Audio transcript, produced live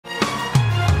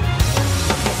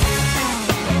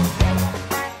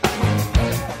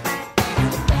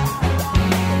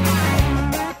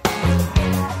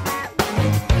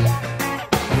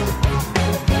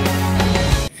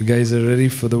guys are ready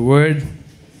for the word?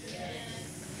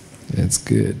 That's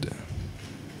good.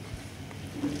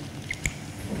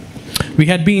 We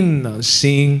had been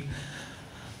seeing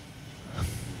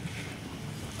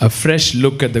a fresh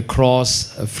look at the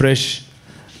cross, a fresh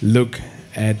look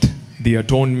at the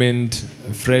atonement,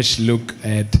 a fresh look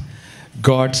at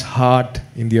God's heart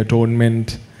in the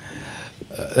atonement.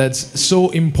 That's so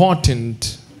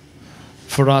important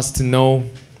for us to know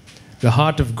the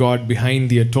heart of God behind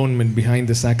the atonement, behind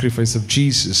the sacrifice of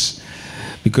Jesus.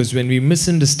 Because when we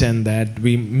misunderstand that,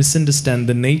 we misunderstand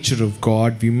the nature of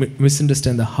God, we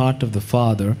misunderstand the heart of the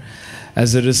Father.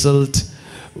 As a result,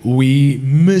 we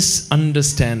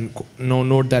misunderstand, no,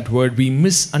 note that word, we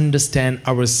misunderstand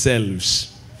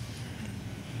ourselves.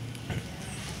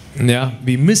 Yeah,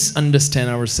 we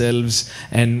misunderstand ourselves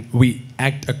and we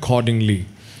act accordingly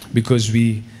because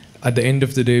we, at the end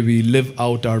of the day, we live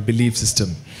out our belief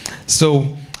system.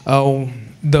 So,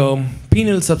 the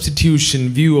penal substitution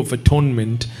view of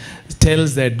atonement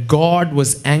tells that God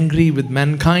was angry with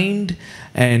mankind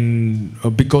and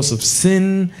because of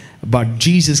sin, but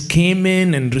Jesus came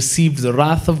in and received the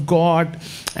wrath of God,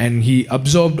 and he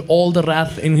absorbed all the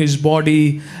wrath in his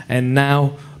body, and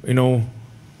now,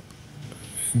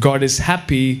 God is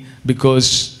happy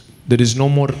because there is no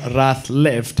more wrath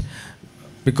left,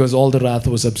 because all the wrath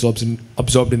was absorbed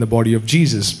in the body of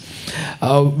Jesus,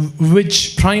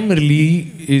 which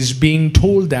primarily is being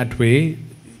told that way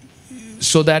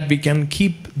so that we can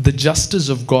keep the justice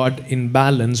of God in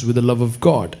balance with the love of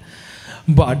God.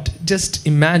 But just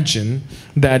imagine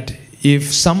that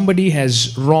if somebody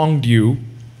has wronged you,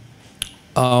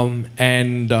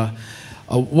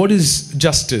 what is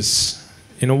justice?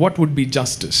 What would be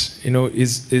justice?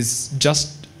 Is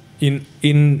just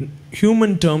in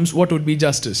human terms, what would be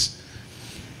justice?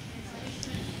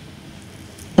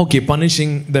 Okay,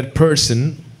 punishing that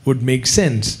person would make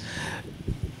sense.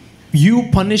 You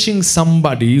punishing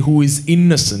somebody who is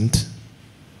innocent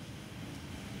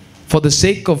for the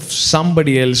sake of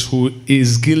somebody else who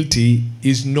is guilty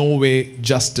is no way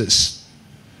justice.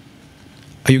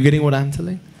 Are you getting what I'm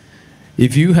telling?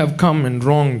 If you have come and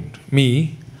wronged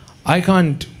me, I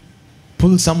can't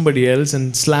pull somebody else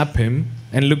and slap him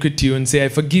and look at you and say, I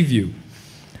forgive you.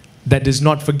 That is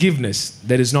not forgiveness.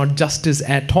 That is not justice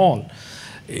at all.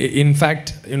 In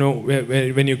fact,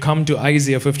 when you come to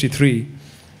Isaiah 53,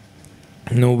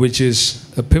 which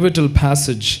is a pivotal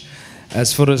passage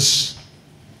as far as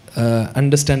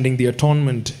understanding the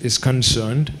atonement is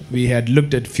concerned, we had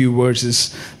looked at few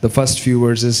verses, the first few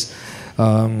verses,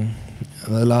 the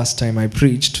last time I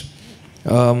preached.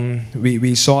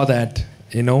 We saw that,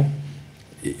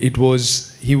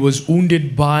 he was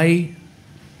wounded by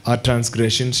our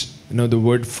transgressions. The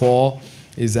word for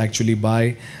is actually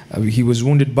by. He was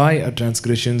wounded by our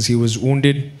transgressions. He was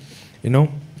wounded,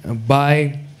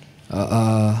 by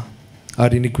our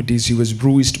iniquities. He was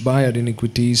bruised by our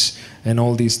iniquities and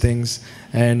all these things.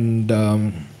 And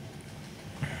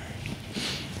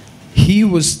he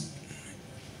was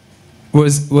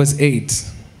verse 8.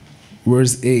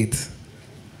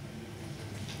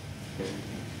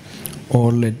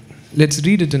 Or let's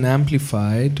read it in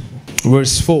Amplified.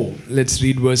 Verse 4. Let's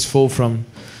read verse 4 from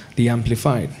the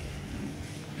Amplified.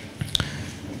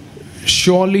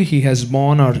 Surely he has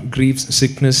borne our griefs,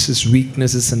 sicknesses,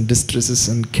 weaknesses, and distresses,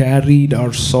 and carried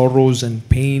our sorrows and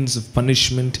pains of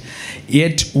punishment.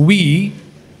 Yet we,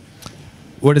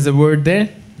 what is the word there?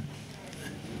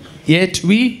 Yet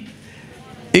we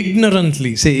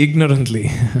ignorantly, say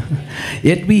ignorantly.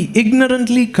 Yet we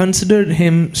ignorantly considered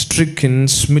him stricken,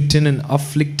 smitten, and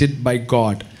afflicted by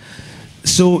God.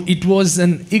 So it was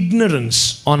an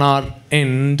ignorance on our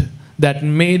end that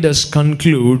made us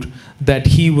conclude that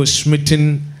he was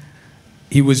smitten,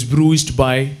 he was bruised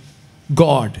by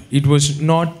God. It was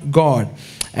not God.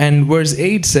 And verse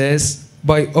 8 says,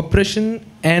 by oppression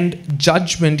and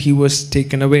judgment he was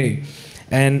taken away.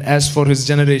 And as for his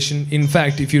generation, in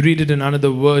fact, if you read it in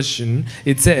another version,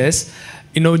 it says,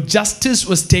 justice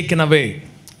was taken away.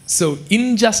 So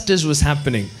injustice was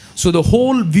happening. So the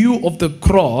whole view of the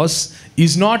cross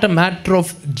is not a matter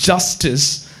of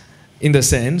justice in the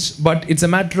sense, but it's a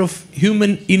matter of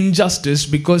human injustice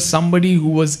because somebody who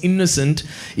was innocent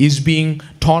is being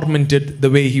tormented the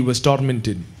way he was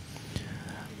tormented.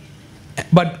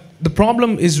 But the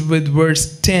problem is with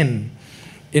verse 10.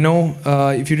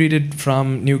 If you read it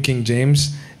from New King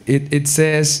James, it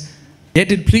says,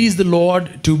 yet it pleased the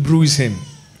Lord to bruise him.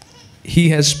 He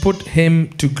has put him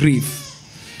to grief.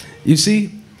 You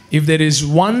see, if there is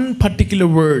one particular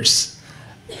verse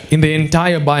in the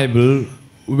entire Bible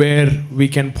where we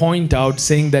can point out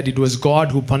saying that it was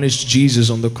God who punished Jesus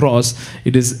on the cross,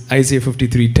 it is Isaiah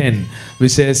 53:10,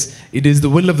 which says, "It is the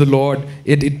will of the Lord,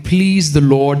 it pleased the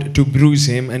Lord to bruise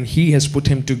him, and he has put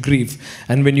him to grief.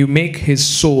 And when you make his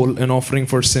soul an offering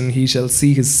for sin, he shall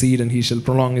see his seed, and he shall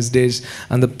prolong his days,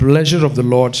 and the pleasure of the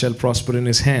Lord shall prosper in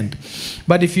his hand."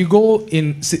 But if you go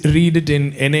in, read it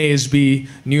in NASB,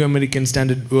 New American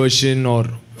Standard Version, or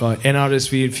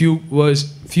NRSV,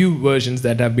 few versions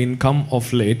that have been come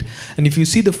of late, and if you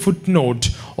see the footnote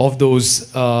of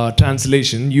those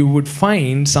translation, you would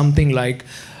find something like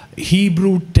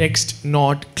Hebrew text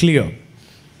not clear.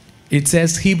 It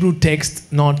says Hebrew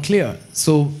text not clear.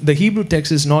 So the Hebrew text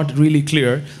is not really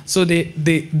clear. So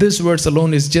this verse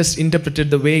alone is just interpreted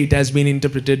the way it has been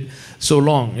interpreted so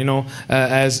long,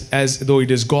 as though it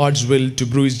is God's will to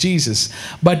bruise Jesus.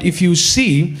 But if you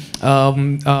see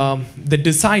the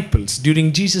disciples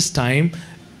during Jesus' time,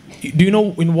 do you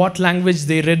know in what language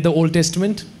they read the Old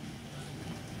Testament?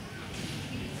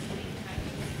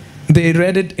 They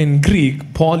read it in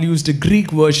Greek. Paul used a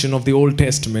Greek version of the Old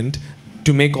Testament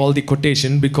to make all the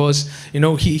quotation, because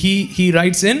he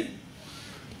writes in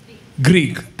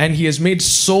Greek, and he has made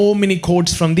so many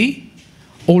quotes from the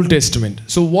Old Testament.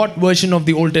 So what version of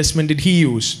the Old Testament did he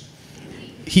use?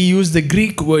 He used the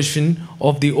Greek version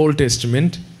of the Old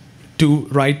Testament to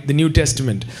write the New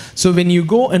Testament. So when you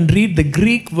go and read the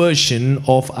Greek version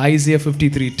of Isaiah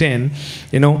 53:10,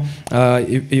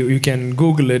 you can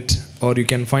Google it, or you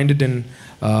can find it in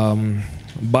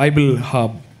Bible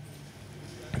Hub.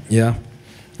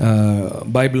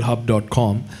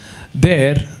 BibleHub.com.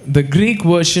 There, the Greek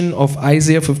version of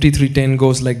Isaiah 53:10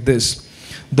 goes like this: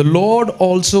 "The Lord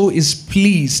also is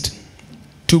pleased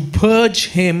to purge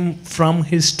him from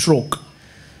his stroke."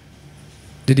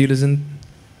 Did you listen?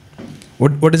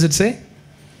 What does it say?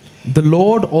 The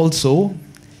Lord also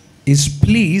is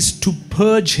pleased to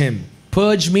purge him.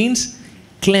 Purge means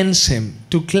cleanse him,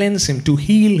 to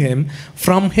heal him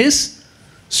from his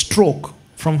stroke,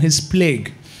 from his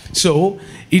plague. So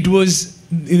it was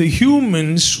the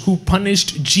humans who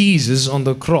punished Jesus on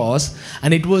the cross,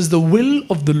 and it was the will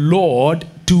of the Lord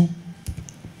to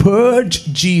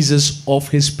purge Jesus of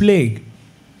his plague.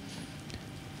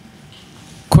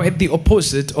 Quite the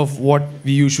opposite of what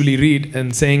we usually read,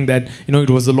 and saying that it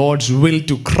was the Lord's will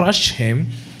to crush him.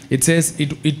 It says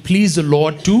it pleased the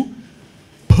Lord to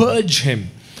purge him.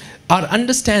 Our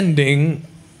understanding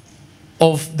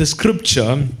of the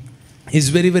scripture is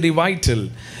very, very vital.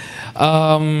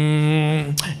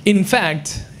 In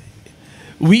fact,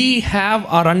 we have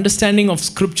our understanding of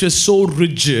scripture so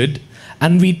rigid,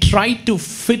 and we try to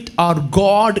fit our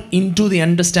God into the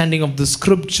understanding of the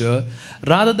scripture,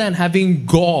 rather than having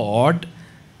God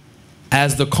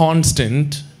as the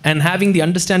constant and having the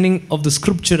understanding of the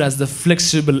scripture as the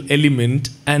flexible element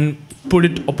and put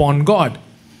it upon God.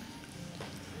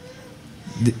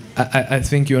 I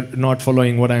think you're not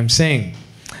following what I'm saying.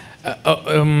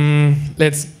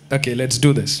 Let's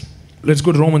do this. Let's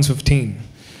go to Romans 15.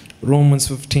 Romans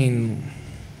 15,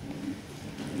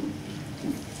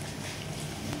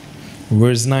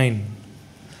 verse 9.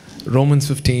 Romans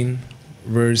 15,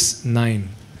 verse 9.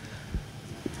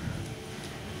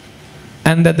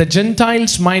 "And that the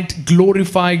Gentiles might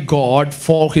glorify God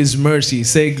for his mercy."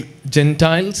 Say,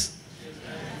 Gentiles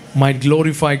might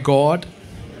glorify God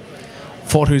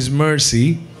for his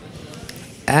mercy.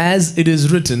 "As it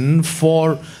is written,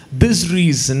 for this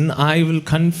reason I will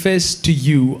confess to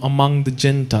you among the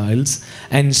Gentiles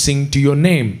and sing to your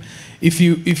name." If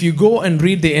you go and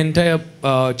read the entire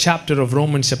chapter of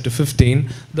Romans chapter 15,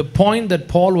 the point that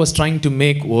Paul was trying to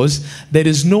make was, there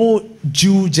is no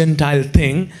Jew-Gentile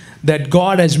thing, that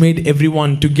God has made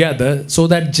everyone together so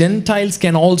that Gentiles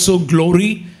can also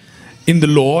glory in the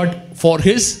Lord for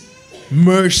his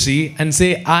mercy and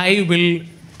say, "I will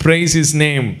praise his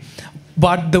name."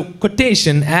 But the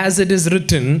quotation, "as it is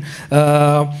written,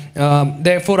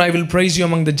 therefore I will praise you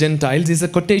among the Gentiles," is a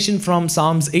quotation from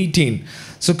Psalms 18.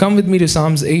 So come with me to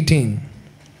Psalms 18.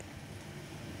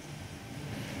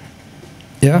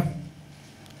 Yeah?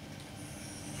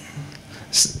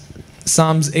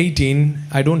 Psalms 18,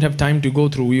 I don't have time to go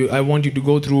through. I want you to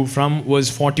go through from verse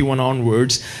 41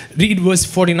 onwards. Read verse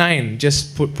 49.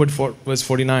 Just put verse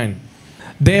 49.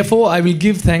 "Therefore I will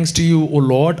give thanks to you, O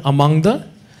Lord, among the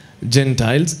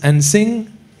Gentiles, and sing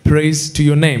praise to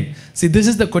your name." See, this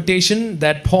is the quotation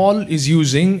that Paul is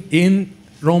using in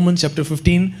Romans chapter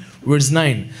 15, verse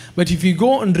 9. But if you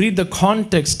go and read the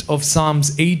context of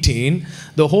Psalms 18,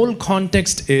 the whole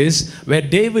context is where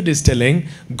David is telling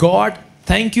God,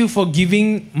 "Thank you for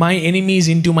giving my enemies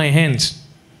into my hands.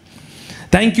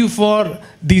 Thank you for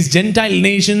these Gentile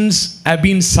nations have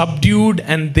been subdued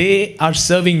and they are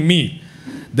serving me.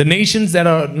 The nations that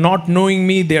are not knowing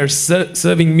me, they are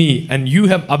serving me. And you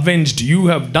have avenged, you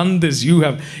have done this, you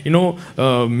have,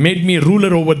 made me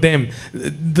ruler over them.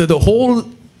 The whole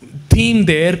theme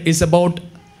there is about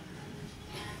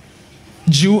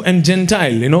Jew and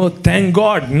Gentile. Thank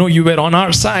God, you were on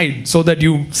our side so that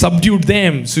you subdued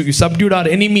them. So you subdued our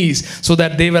enemies so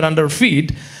that they were under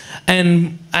feet.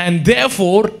 And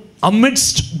therefore,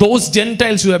 amidst those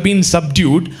Gentiles who have been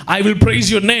subdued, I will praise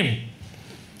your name.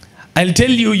 I'll tell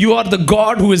you, you are the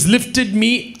God who has lifted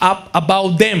me up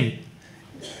above them,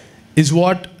 is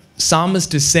what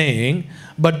psalmist is saying.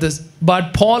 But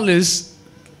Paul is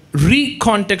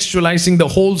recontextualizing the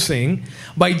whole thing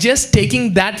by just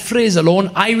taking that phrase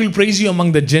alone, I will praise you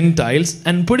among the Gentiles,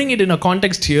 and putting it in a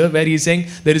context here where he's saying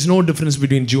there is no difference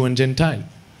between Jew and Gentile.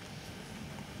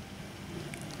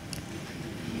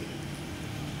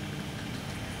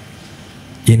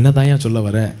 என்னதான் சொல்ல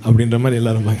வர அப்படின்ற மாதிரி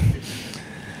எல்லாரும்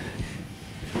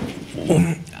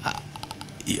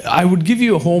I would give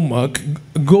you a homework.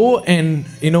 Go and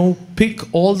pick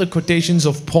all the quotations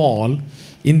of Paul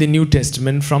in the New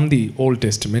Testament from the Old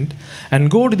Testament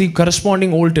and go to the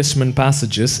corresponding Old Testament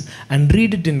passages and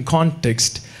read it in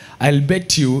context. I'll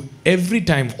bet you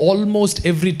almost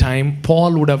every time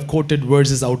Paul would have quoted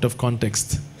verses out of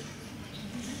context.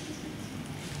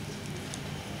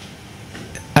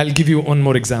 I'll give you one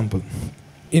more example.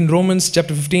 In Romans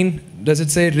chapter 15, does it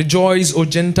say, rejoice, O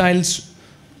Gentiles,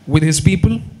 with his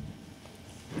people?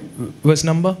 Verse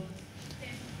number?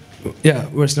 Yeah,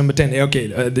 verse number 10. Okay,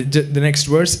 the next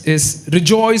verse is,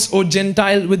 rejoice, O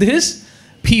Gentile, with his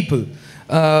people.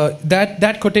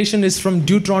 That quotation is from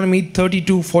Deuteronomy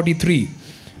 32:43.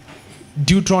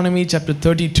 Deuteronomy chapter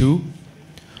 32,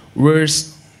 verse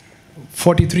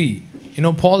 43.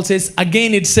 Paul says,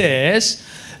 again it says,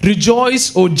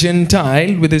 rejoice, O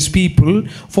Gentile, with his people,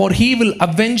 for he will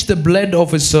avenge the blood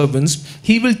of his servants.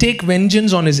 He will take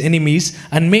vengeance on his enemies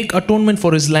and make atonement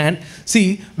for his land. See,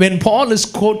 when Paul is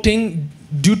quoting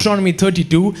Deuteronomy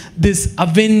 32, this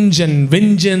avenge and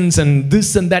vengeance and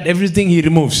this and that, everything he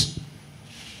removes.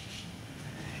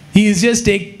 He is just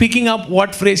picking up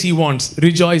what phrase he wants.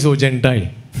 Rejoice, O Gentile.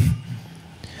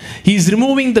 He is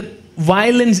removing the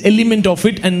violence element of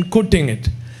it and quoting it.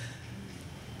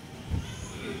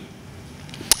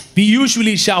 We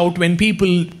usually shout when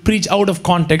people preach out of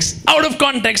context, out of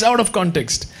context, out of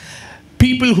context.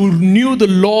 People who knew the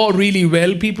law really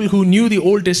well, people who knew the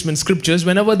Old Testament scriptures,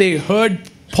 whenever they heard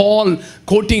Paul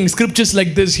quoting scriptures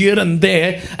like this here and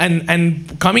there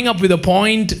and coming up with a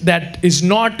point that is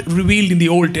not revealed in the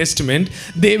Old Testament,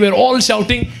 they were all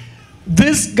shouting,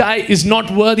 this guy is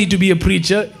not worthy to be a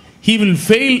preacher. He will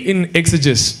fail in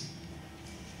exegesis.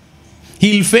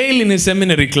 He'll fail in his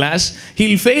seminary class.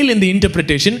 He'll fail in the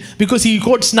interpretation because he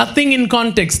quotes nothing in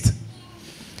context.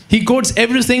 He quotes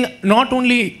everything not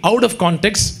only out of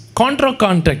context, contra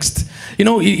context.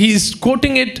 He's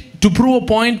quoting it to prove a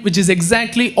point which is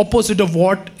exactly opposite of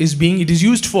what it is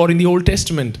used for in the Old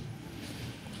Testament.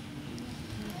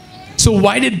 So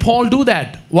why did Paul do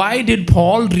that? Why did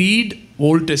Paul read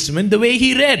Old Testament the way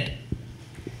he read?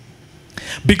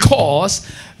 Because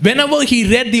whenever he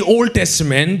read the Old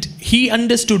Testament, he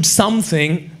understood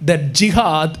something, that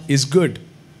jihad is good.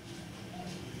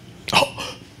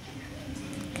 Oh.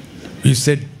 You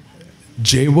said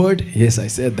J word? Yes, I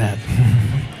said that.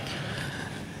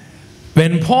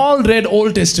 When Paul read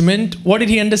Old Testament, what did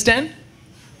he understand?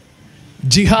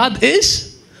 Jihad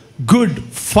is good.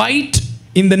 Fight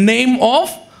in the name of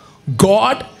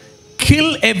God.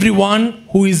 Kill everyone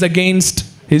who is against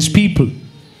his people.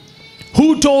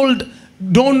 Who told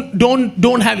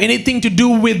don't have anything to do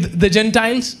with the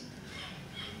Gentiles?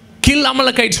 Kill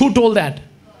Amalekites. Who told that?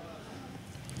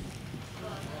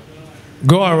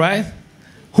 Go, all right.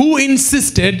 Who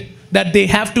insisted that they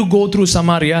have to go through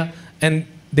Samaria and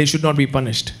they should not be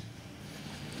punished?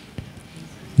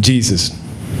 Jesus.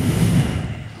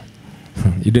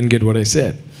 You didn't get what I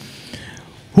said.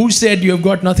 Who said you have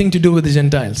got nothing to do with the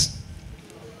Gentiles?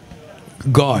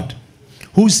 God.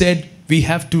 Who said we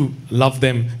have to love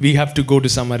them, we have to go to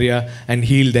Samaria and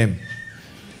heal them?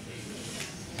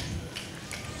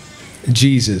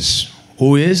 Jesus,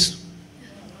 who is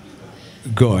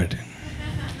God.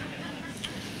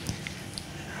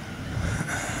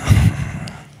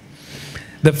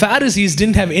 The Pharisees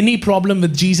didn't have any problem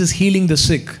with Jesus healing the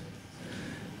sick.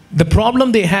 The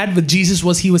problem they had with Jesus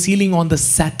was he was healing on the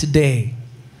Saturday.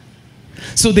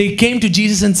 So they came to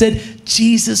Jesus and said,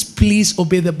 Jesus, please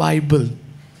obey the Bible.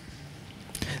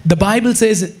 The Bible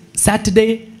says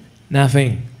Saturday,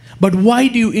 nothing. But why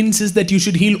do you insist that you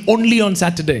should heal only on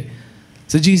Saturday?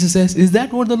 So Jesus says, is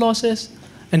that what the law says?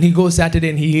 And he goes Saturday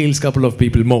and he heals a couple of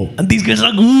people more. And these guys are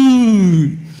like,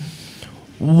 ooh,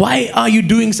 why are you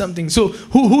doing something? So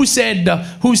who said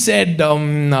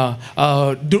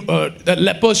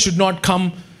lepers should not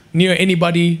come near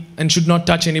anybody and should not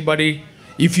touch anybody?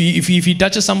 If he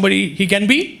touches somebody, he can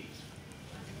be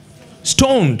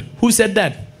stoned. Who said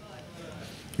that?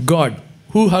 God.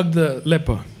 Who hugged the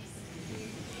leper?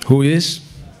 Who is?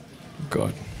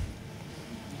 God.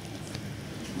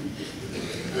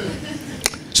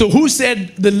 So who said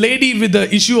the lady with the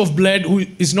issue of blood who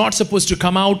is not supposed to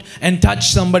come out and touch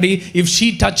somebody, if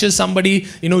she touches somebody,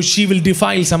 she will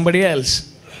defile somebody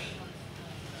else?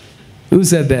 Who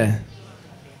said that?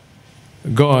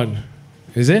 God.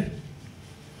 Is it?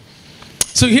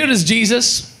 So here is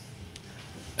Jesus.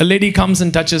 A lady comes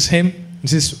and touches him and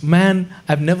says, man,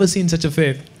 I've never seen such a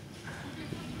faith.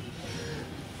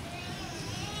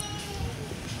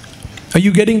 Are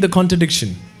you getting the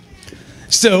contradiction?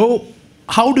 So,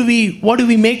 what do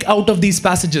we make out of these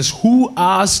passages? Who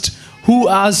asked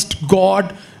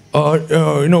God,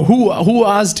 who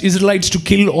asked Israelites to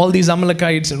kill all these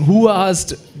Amalekites, and who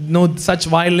asked such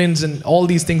violence and all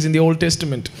these things in the Old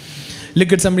Testament?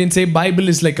 Look at somebody and say, Bible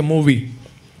is like a movie.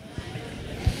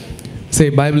 Say,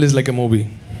 Bible is like a movie.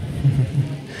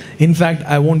 In fact,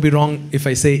 I won't be wrong if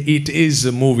I say it is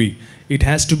a movie. It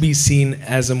has to be seen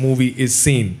as a movie is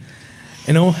seen.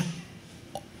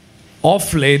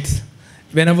 Off late,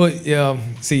 whenever,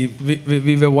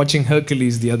 we were watching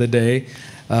Hercules the other day.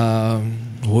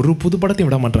 ஒரு புது படத்தையும்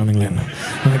விட மாட்டானுங்களே என்ன.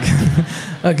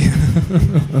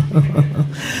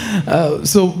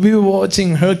 So we were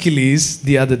watching Hercules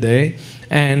the other day,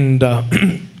 and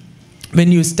when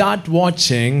you start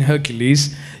watching Hercules,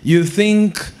 you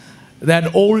think that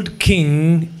old king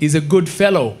is a good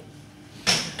fellow,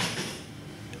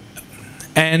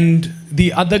 and the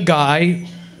other guy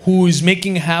who is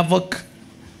making havoc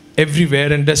everywhere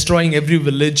and destroying every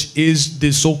village is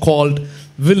the so-called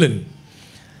villain.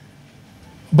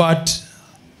 But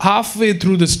halfway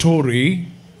through the story,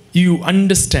 you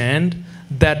understand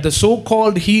that the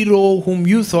so-called hero whom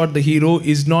you thought the hero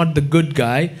is not the good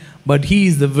guy, but he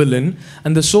is the villain.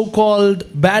 And the so-called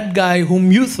bad guy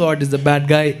whom you thought is the bad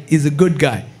guy is a good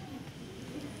guy.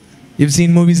 You've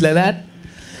seen movies like that?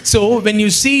 So when you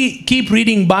keep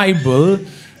reading Bible,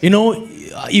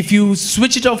 if you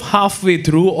switch it off halfway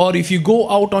through, or if you go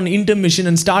out on intermission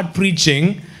and start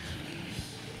preaching,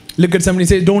 look at somebody and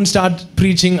say, don't start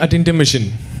preaching at intermission.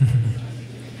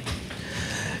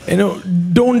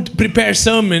 Don't prepare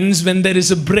sermons when there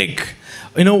is a break.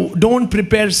 Don't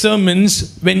prepare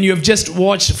sermons when you have just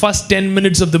watched first 10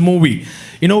 minutes of the movie.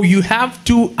 You have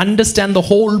to understand the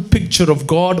whole picture of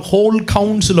God, whole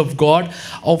counsel of God,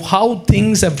 of how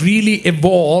things have really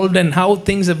evolved and how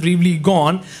things have really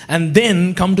gone, and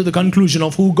then come to the conclusion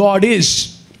of who God is.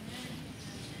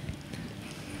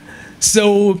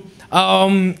 So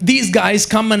these guys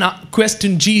come and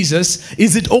question Jesus.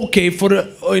 Is it okay for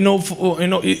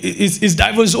is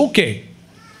divorce okay?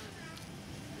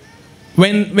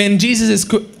 When Jesus is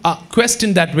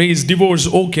questioned that way, is divorce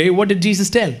okay? What did Jesus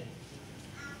tell?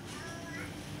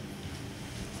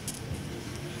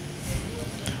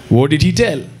 What did he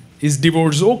tell? Is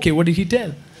divorce okay? What did he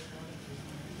tell?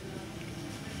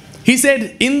 He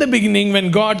said, in the beginning, when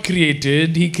God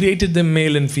created, he created them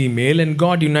male and female, and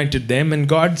God united them. And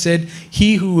God said,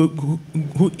 he whom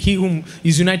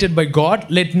is united by God,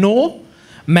 let no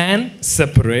man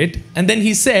separate. And then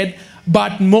he said,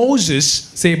 but Moses,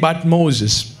 say, but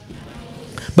Moses,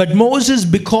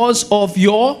 because of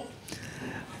your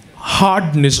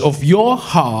hardness of your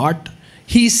heart,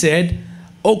 he said,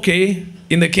 okay,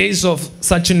 in the case of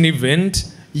such an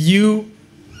event, you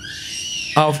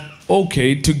are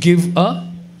okay to give a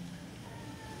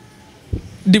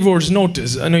divorce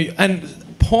notice. And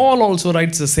Paul also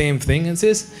writes the same thing and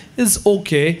says, it's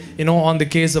okay, on the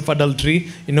case of adultery,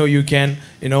 you can,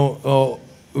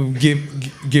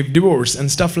 give divorce and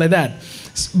stuff like that.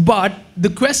 But the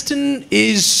question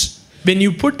is, when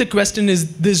you put the question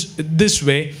is this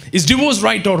way, is divorce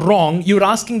right or wrong? You're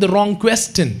asking the wrong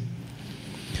question,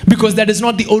 because that is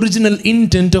not the original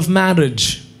intent of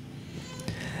marriage.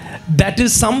 That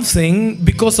is something,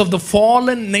 because of the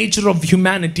fallen nature of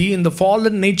humanity and the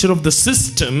fallen nature of the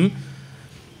system,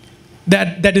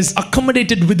 that is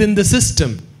accommodated within the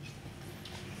system.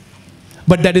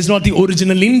 But that is not the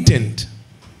original intent.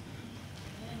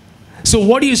 So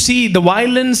what do you see? The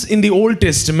violence in the Old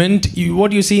Testament,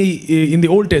 what you see in the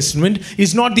Old Testament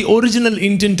is not the original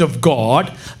intent of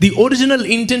God. The original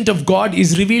intent of God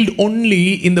is revealed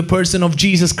only in the person of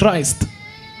Jesus Christ.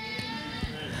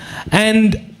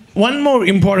 And one more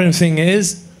important thing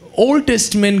is, Old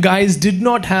Testament guys did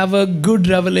not have a good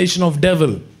revelation of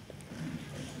devil.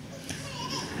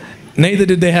 Neither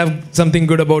did they have something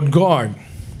good about God.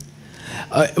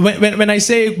 When I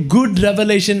say good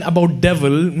revelation about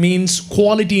devil, means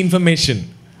quality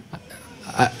information.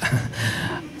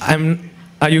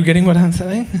 Are you getting what I'm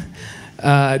saying?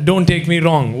 Don't take me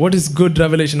wrong. What is good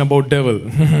revelation about devil?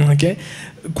 Okay,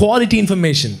 quality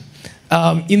information.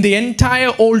 In the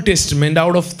entire Old Testament,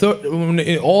 out of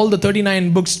all the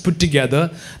 39 books put together,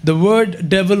 the word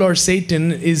devil or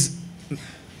Satan is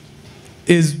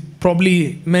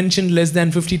probably mentioned less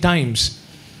than 50 times.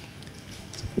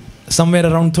 Somewhere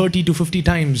around 30 to 50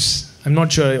 times. I'm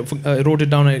not sure. I wrote it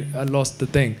down. I lost the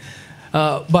thing.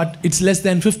 But it's less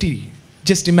than 50.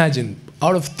 Just imagine.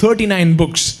 Out of 39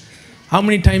 books, how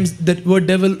many times that word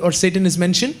devil or Satan is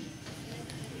mentioned?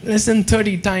 Less than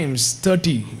 30 times.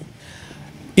 30.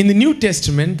 In the New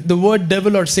Testament, the word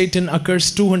devil or Satan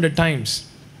occurs 200 times.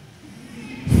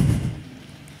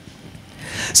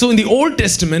 So in the Old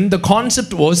Testament, the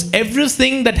concept was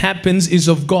everything that happens is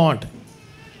of God.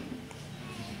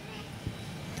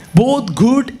 Both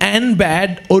good and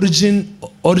bad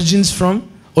originates from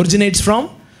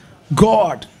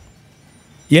God.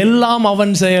 Ellam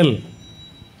avan seyal.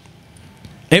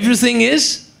 Everything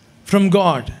is from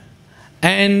God.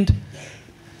 And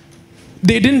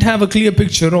they didn't have a clear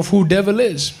picture of who devil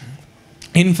is.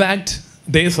 In fact,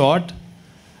 they thought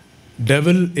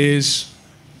devil is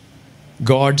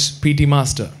God's PT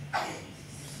master.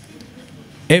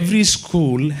 Every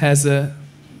school has a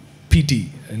PT,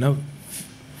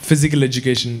 physical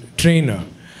education trainer.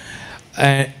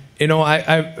 I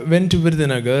went to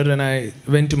Virdhanagar and I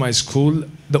went to my school.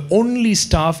 The only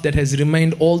staff that has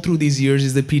remained all through these years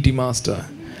is the PT master.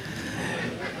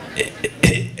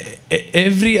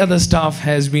 Every other staff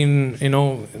has been,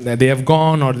 they have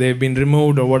gone or they've been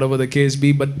removed or whatever the case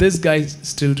be, but this guy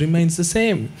still remains the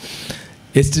same.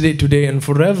 Yesterday, today, and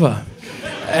forever.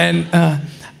 And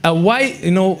why,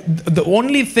 the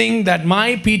only thing that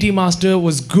my PT master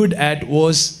was good at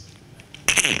was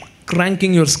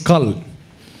cranking your skull.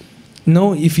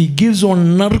 If he gives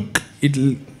one narc,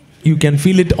 you can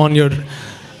feel it on your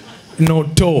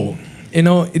toe.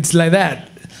 It's like that.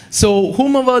 So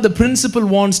whomever the principal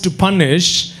wants to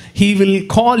punish, he will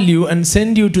call you and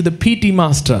send you to the PT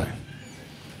master.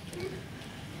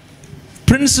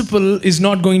 Principal is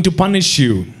not going to punish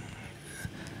you.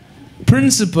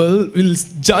 Principal will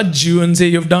judge you and say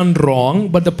you've done wrong,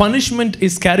 but the punishment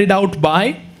is carried out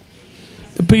by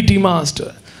the PT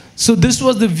master. So this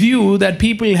was the view that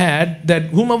people had, that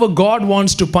whomever God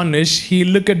wants to punish, he'll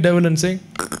look at devil and say,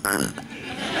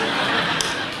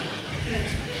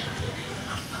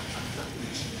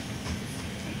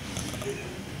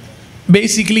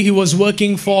 basically he was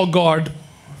working for God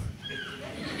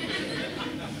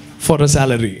for a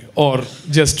salary or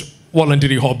just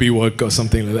voluntary hobby work or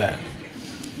something like that.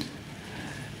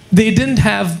 They didn't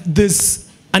have this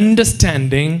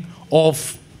understanding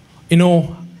of,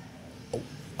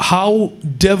 how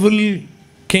devil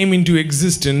came into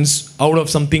existence out of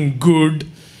something good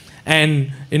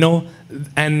and,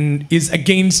 and is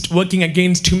working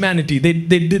against humanity. They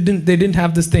didn't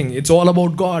have this thing. It's all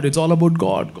about God. It's all about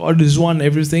God. God is one.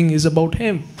 Everything is about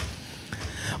Him.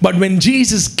 But when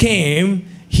Jesus came,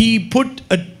 He put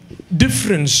a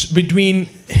difference between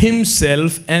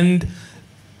Himself and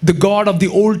the God of the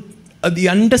the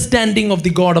understanding of the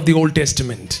God of the Old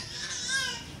Testament.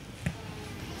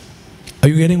 Are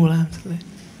you getting what I'm saying?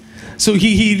 So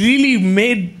he really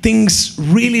made things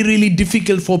really, really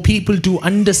difficult for people to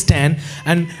understand.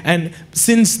 And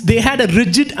since they had a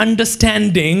rigid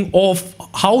understanding of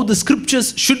how the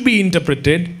scriptures should be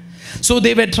interpreted, so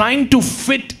they were trying to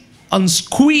fit and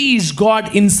squeeze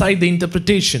God inside the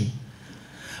interpretation.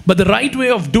 But the right way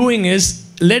of doing is,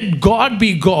 let God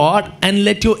be God and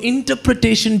let your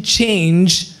interpretation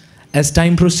change as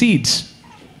time proceeds.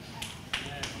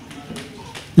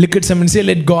 Look at someone and say,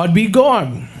 let God be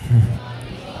God.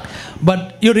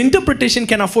 But your interpretation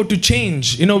can afford to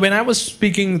change. When I was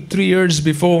speaking 3 years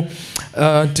before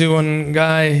to one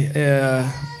guy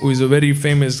who is a very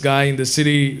famous guy in the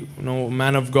city,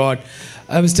 man of God,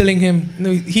 I was telling him,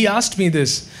 he asked me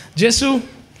this, Jesu,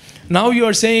 now you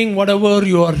are saying whatever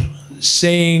you are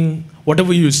saying,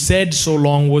 whatever you said so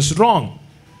long was wrong.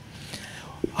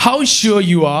 How sure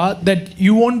you are that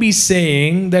you won't be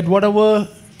saying that whatever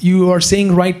you are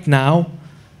saying right now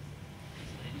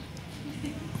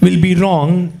will be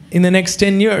wrong in the next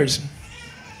 10 years?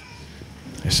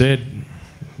 I said,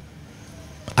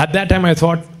 at that time I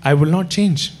thought, I will not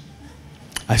change.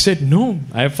 I said, no,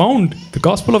 I have found the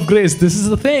gospel of grace. This is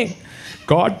the thing.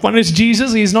 God punished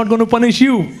Jesus. He is not going to punish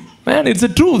you. Man, it's the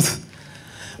truth.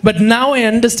 But now I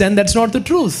understand that's not the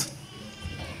truth.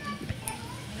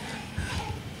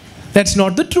 That's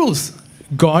not the truth.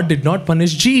 God did not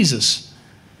punish Jesus.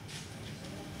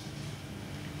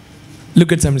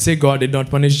 Look at somebody and say, God did not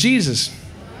punish Jesus.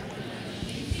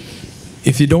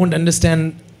 If you don't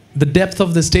understand the depth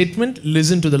of the statement,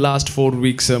 listen to the last 4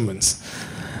 week sermons.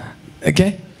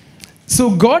 Okay?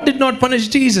 So God did not punish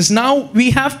Jesus. Now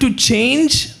we have to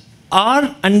change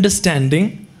our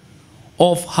understanding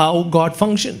of how God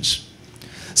functions.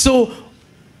 So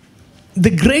the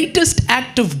greatest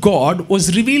act of God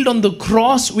was revealed on the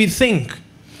cross, we think.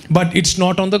 But it's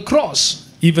not on the cross.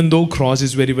 Even though cross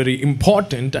is very, very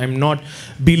important. I'm not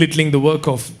belittling the work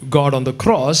of God on the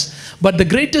cross. But the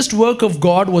greatest work of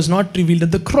God was not revealed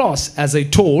at the cross. As I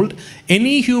told,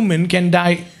 any human can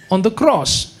die on the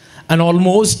cross. And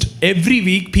almost every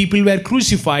week people were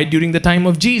crucified during the time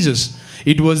of Jesus.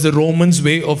 It was the Romans'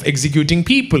 way of executing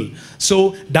people.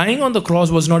 So dying on the cross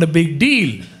was not a big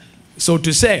deal, so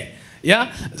to say.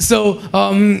 Yeah. So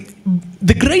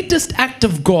the greatest act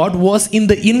of God was in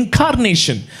the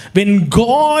incarnation. When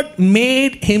God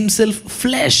made himself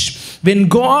flesh. When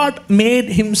God made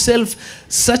himself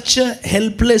such a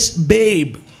helpless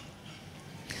babe.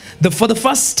 For the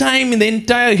first time in the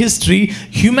entire history,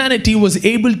 humanity was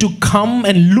able to come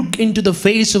and look into the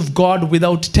face of God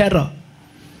without terror.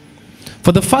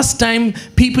 For the first time,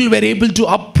 people were able to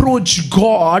approach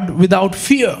God without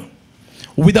fear,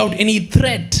 without any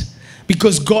threat.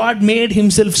 Because God made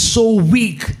himself so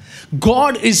weak.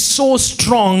 God is so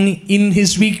strong in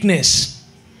his weakness.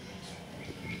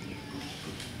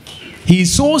 He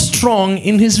is so strong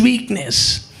in his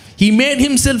weakness. He made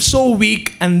himself so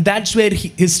weak, and that's where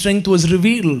his strength was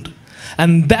revealed.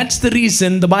 And that's the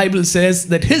reason the Bible says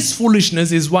that his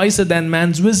foolishness is wiser than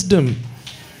man's wisdom.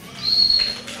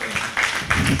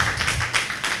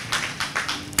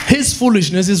 His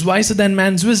foolishness is wiser than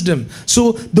man's wisdom.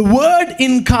 So the word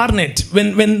incarnate,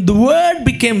 when the word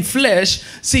became flesh,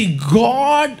 see,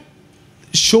 God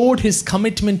showed his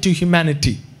commitment to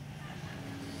humanity.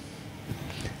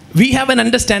 We have an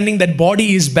understanding that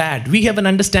body is bad. We have an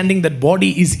understanding that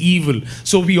body is evil.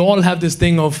 So we all have this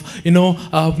thing of,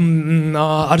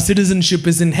 our citizenship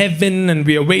is in heaven and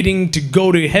we are waiting to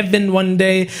go to heaven one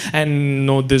day. And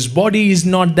no, this body is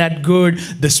not that good.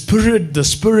 The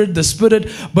spirit.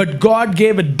 But God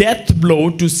gave a death blow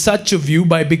to such a view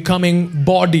by becoming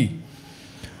body.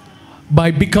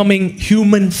 By becoming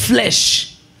human flesh.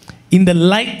 In the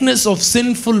likeness of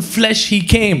sinful flesh he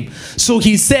came. So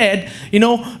he said,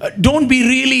 don't be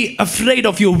really afraid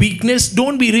of your weakness.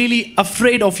 Don't be really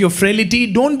afraid of your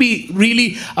frailty. Don't be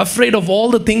really afraid of all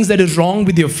the things that is wrong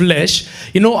with your flesh.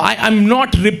 I'm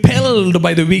not repelled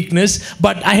by the weakness,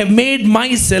 but I have made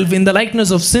myself in the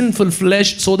likeness of sinful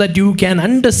flesh so that you can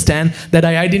understand that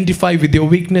I identify with your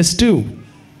weakness too.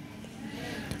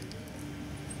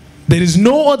 There is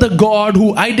no other God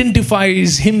who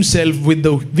identifies himself with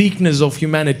the weakness of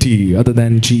humanity other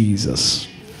than Jesus.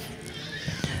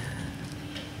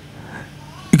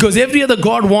 Because every other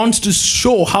God wants to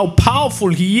show how powerful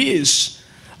he is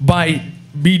by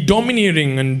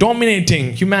domineering and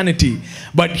dominating humanity.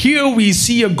 But here we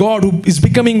see a God who is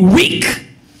becoming weak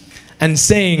and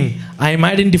saying, I am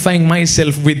identifying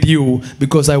myself with you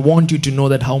because I want you to know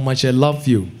that how much I love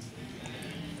you.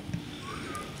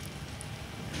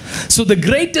 So the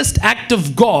greatest act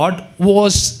of God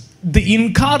was the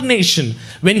incarnation,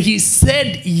 when he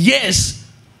said yes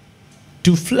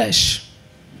to flesh.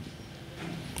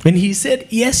 When he said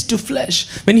yes to flesh.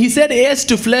 When he said yes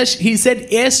to flesh, he said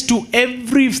yes to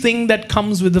everything that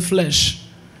comes with the flesh.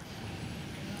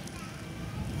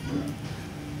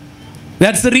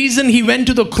 That's the reason he went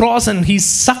to the cross and he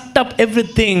sucked up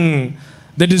everything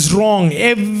that is wrong,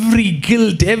 every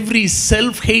guilt, every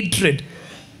self-hatred.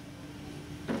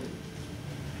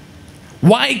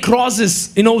 Why cross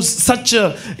is, such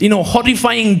a,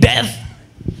 horrifying death?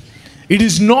 It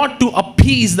is not to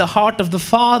appease the heart of the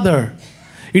Father.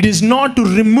 It is not to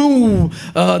remove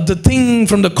the thing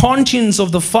from the conscience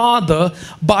of the Father,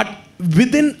 but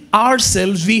within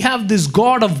ourselves we have this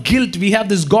God of guilt, we have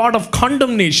this God of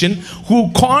condemnation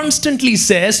who constantly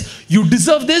says, you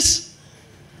deserve this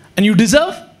and you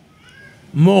deserve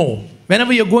more.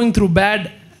 Whenever you're going through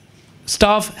bad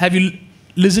stuff, have you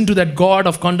listened to that God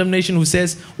of condemnation who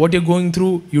says, what you're going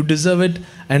through, you deserve it,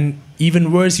 and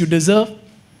even worse, you deserve?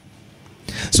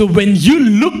 So when you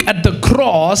look at the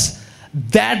cross,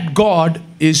 that God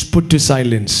is put to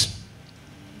silence.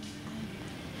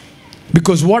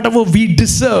 Because whatever we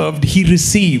deserved, he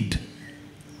received.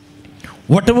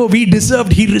 Whatever we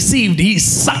deserved, he received. He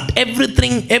sucked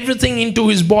everything into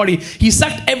his body. He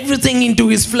sucked everything into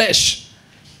his flesh.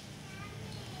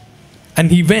 And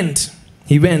he went,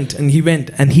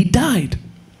 and he died.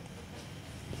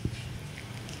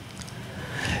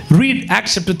 Read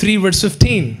Acts chapter 3 verse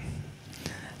 15.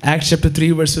 Acts chapter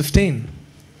 3 verse 15.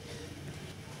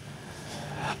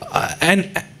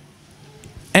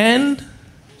 And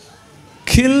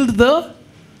killed the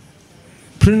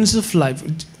Prince of Life,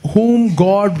 whom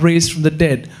God raised from the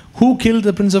dead. Who killed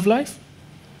the Prince of Life?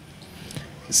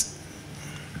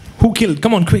 Who killed?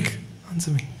 Come on, quick.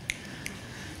 Answer me.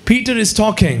 Peter is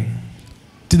talking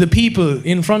to the people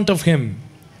in front of him.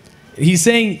 He's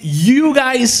saying, you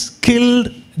guys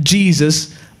killed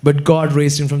Jesus, but God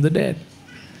raised him from the dead.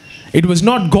 It was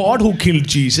not God who killed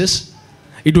Jesus.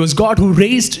 It was God who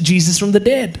raised Jesus from the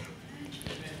dead.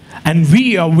 And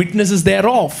we are witnesses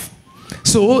thereof.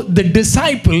 So the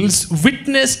disciples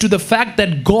witnessed to the fact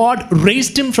that God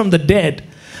raised him from the dead.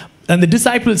 And the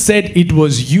disciples said, it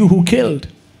was you who killed.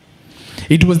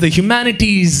 It was the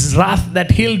humanity's wrath that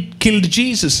killed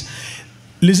Jesus.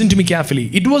 Listen to me carefully.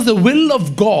 It was the will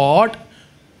of God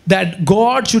that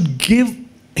God should give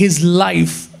his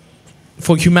life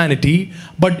for humanity,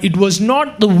 but it was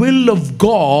not the will of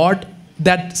God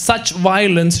that such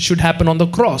violence should happen on the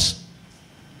cross.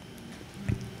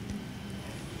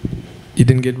 You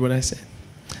didn't get what I said.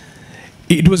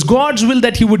 It was God's will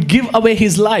that he would give away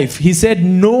his life. He said,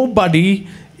 nobody,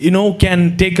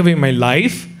 can take away my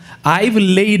life. I will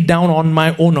lay it down on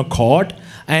my own accord.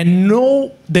 And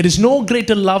there is no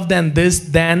greater love than this,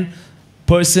 than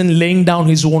person laying down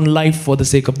his own life for the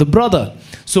sake of the brother.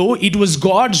 So it was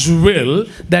God's will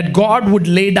that God would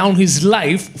lay down his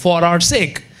life for our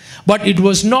sake. But it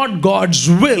was not God's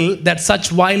will that such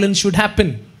violence should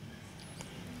happen.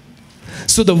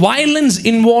 So the violence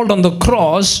involved on the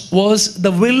cross was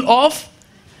the will of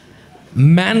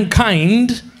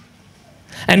mankind.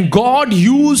 And God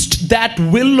used that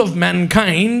will of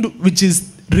mankind, which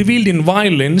is revealed in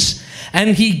violence,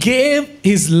 and he gave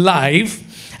his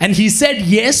life, and he said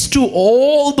yes to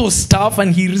all those stuff,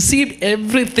 and he received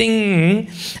everything,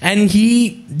 and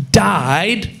he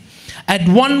died. At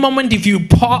one moment, if you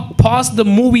pause the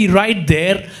movie right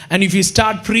there, and if you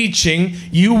start preaching,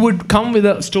 you would come with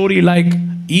a story like,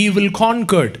 evil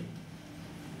conquered.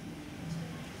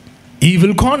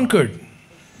 Evil conquered.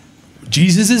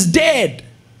 Jesus is dead.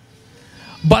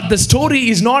 But the story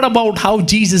is not about how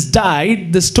Jesus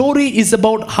died. The story is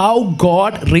about how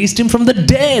God raised him from the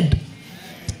dead.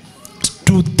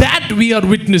 To that we are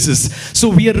witnesses. So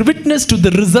we are witness to the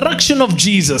resurrection of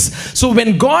Jesus. So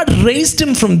when God raised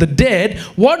him from the dead,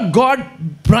 what God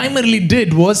primarily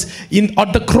did was,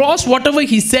 at the cross, whatever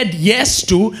he said yes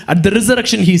to, at the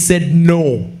resurrection he said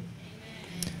no.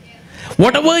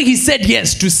 Whatever he said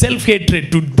yes to,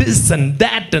 self-hatred, to this and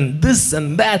that and this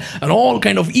and that and all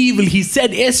kind of evil, he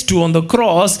said yes to on the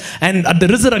cross, and at the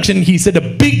resurrection he said a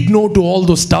big no to all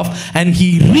those stuff, and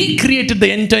he recreated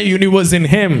the entire universe in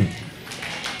him.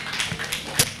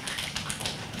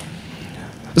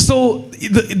 So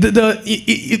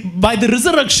by the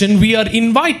resurrection we are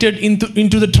invited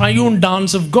into the triune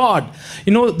dance of God.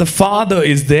 The Father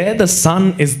is there, the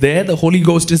Son is there, the Holy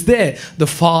Ghost is there. The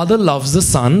Father loves the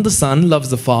Son loves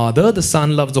the Father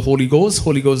loves the Holy Ghost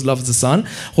loves the Son,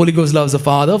 Holy Ghost loves the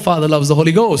Father loves the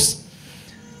Holy Ghost.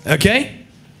 Okay?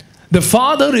 The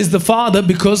Father is the Father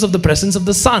because of the presence of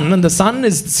the Son, and the Son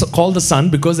is called the Son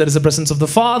because there is a presence of the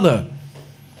Father.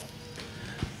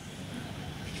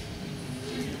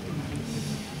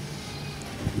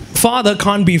 Father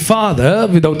can't be Father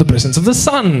without the presence of the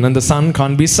Son, and the Son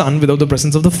can't be Son without the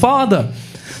presence of the Father.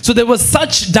 So there was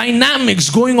such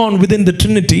dynamics going on within the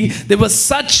Trinity. There was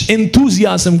such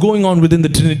enthusiasm going on within the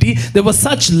Trinity. There was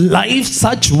such life,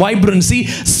 such vibrancy,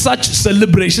 such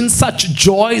celebration, such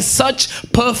joy,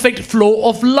 such perfect flow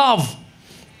of love.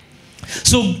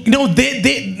 So,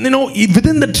 they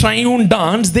within the triune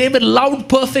dance, they were loved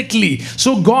perfectly.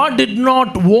 So God did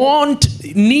not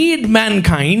need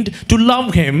mankind to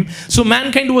love him. So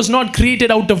mankind was not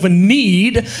created out of a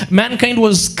need. Mankind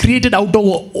was created out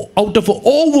of an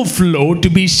overflow to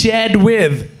be shared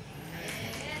with.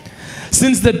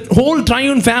 Since the whole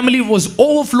triune family was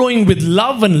overflowing with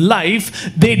love and life,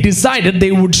 they decided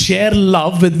they would share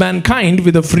love with mankind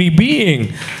with a free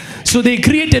being. So they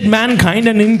created mankind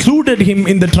and included him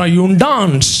in the triune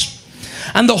dance.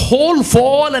 And the whole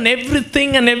fall and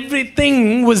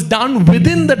everything was done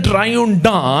within the triune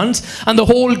dance. And the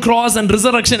whole cross and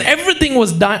resurrection, everything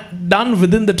was done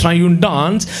within the triune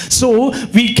dance. So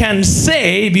we can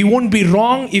say, we won't be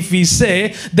wrong if we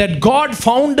say that God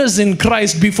found us in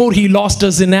Christ before he lost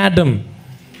us in Adam.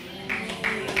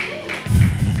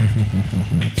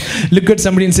 Look at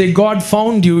somebody and say, God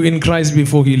found you in Christ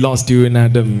before he lost you in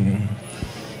Adam.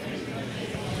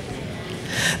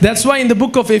 That's why in the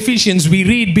book of Ephesians we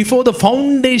read, before the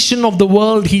foundation of the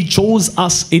world, He chose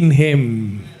us in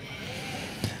Him.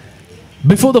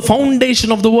 Before the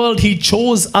foundation of the world, He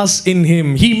chose us in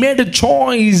Him. He made a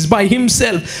choice by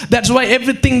Himself. That's why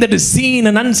everything that is seen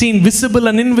and unseen, visible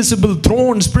and invisible,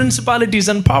 thrones, principalities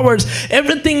and powers,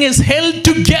 everything is held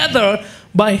together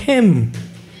by Him.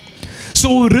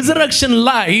 So resurrection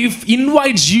life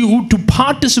invites you to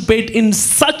participate in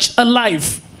such a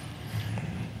life.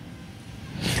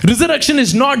 Resurrection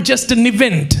is not just an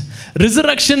event.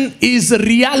 Resurrection is a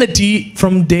reality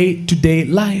from day to day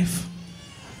life.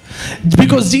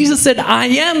 Because Jesus said, I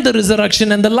am the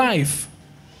resurrection and the life.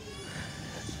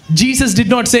 Jesus did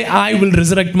not say, I will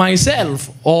resurrect myself,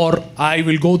 or I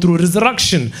will go through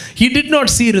resurrection. He did not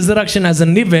see resurrection as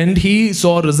an event. He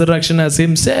saw resurrection as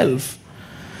Himself.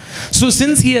 So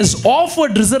since He has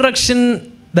offered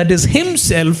resurrection, that is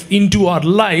Himself, into our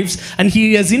lives, and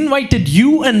He has invited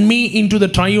you and me into the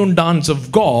triune dance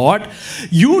of God,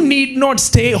 you need not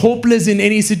stay hopeless in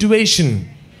any situation.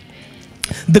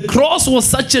 The cross was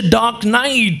such a dark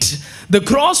night. The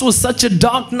cross was such a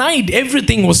dark night.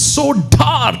 Everything was so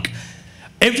dark.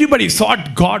 Everybody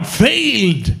thought God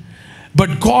failed.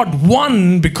 But God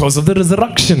won because of the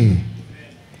resurrection.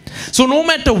 So no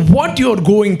matter what you're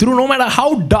going through, no matter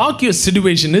how dark your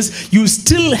situation is, you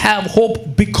still have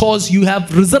hope because you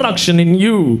have resurrection in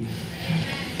you.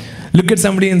 Look at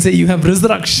somebody and say, you have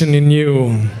resurrection in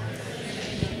you.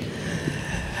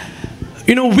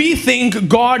 You know, we think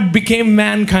God became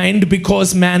mankind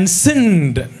because man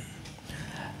sinned.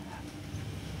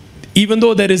 Even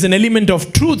though there is an element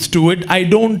of truth to it, I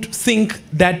don't think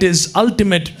that is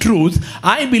ultimate truth.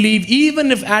 I believe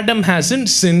even if Adam hasn't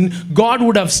sinned, God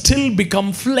would have still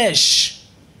become flesh.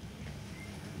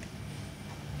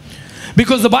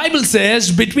 Because the Bible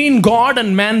says, between God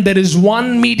and man there is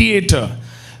one mediator.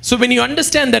 So when you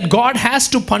understand that God has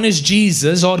to punish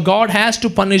Jesus, or God has to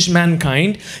punish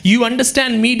mankind, you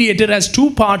understand mediator as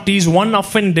two parties, one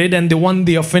offended and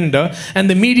the offender, and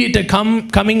the mediator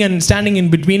coming and standing in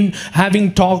between,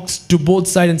 having talks to both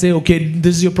sides and say, okay,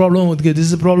 this is your problem, okay, this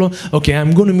is a problem, okay,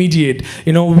 I'm going to mediate.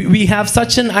 You know, we have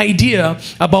such an idea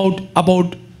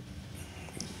about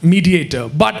mediator,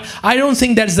 but I don't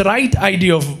think that's the right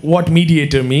idea of what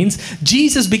mediator means.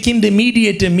 Jesus became the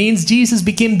mediator means Jesus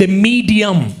became the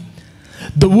medium.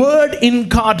 The Word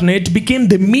incarnate became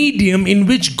the medium in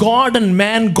which God and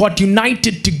man got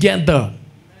united together.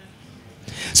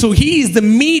 So He is the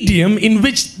medium in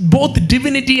which both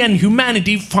divinity and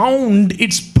humanity found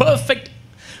its perfect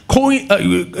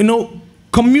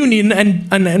communion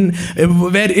and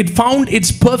where it found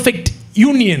its perfect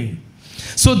union.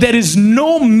 So there is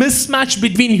no mismatch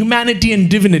between humanity and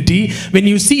divinity. When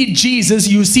you see Jesus,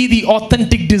 you see the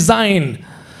authentic design.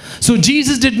 So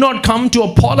Jesus did not come to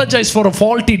apologize for a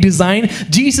faulty design.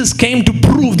 Jesus came to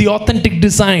prove the authentic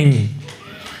design.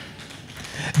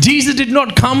 Jesus did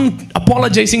not come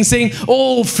apologizing, saying,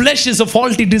 oh, flesh is a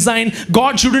faulty design.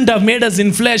 God shouldn't have made us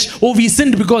in flesh. Oh, we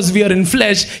sinned because we are in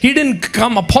flesh. He didn't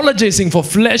come apologizing for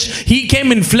flesh. He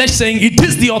came in flesh saying, it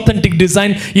is the authentic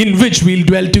design in which we'll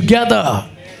dwell together.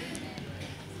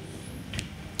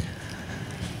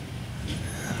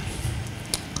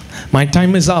 My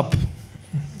time is up.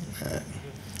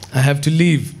 I have to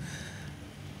leave.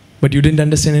 But you didn't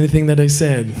understand anything that I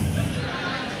said.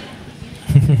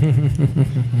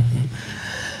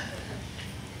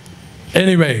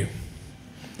 Anyway,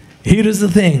 here is the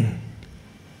thing.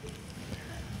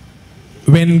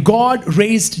 When God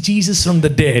raised Jesus from the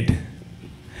dead,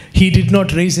 He did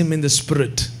not raise Him in the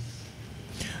spirit.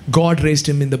 God raised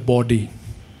Him in the body.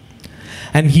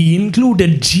 And He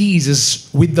included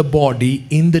Jesus with the body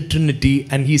in the Trinity,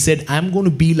 and He said, I'm going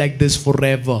to be like this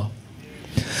forever.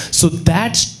 So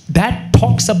that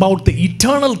talks about the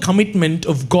eternal commitment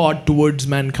of God towards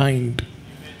mankind.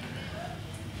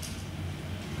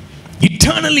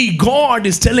 Eternally, God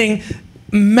is telling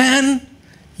man,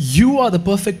 you are the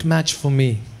perfect match for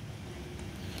me.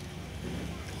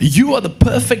 You are the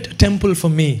perfect temple for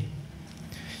me.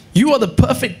 You are the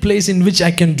perfect place in which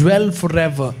I can dwell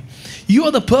forever. You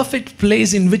are the perfect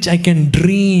place in which I can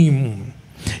dream.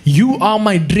 You are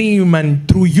my dream, and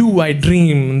through you I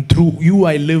dream, and through you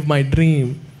I live my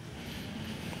dream.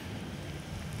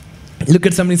 Look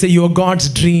at somebody and say, you are God's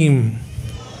dream.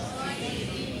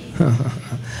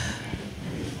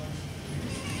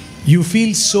 You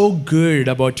feel so good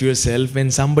about yourself when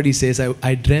somebody says,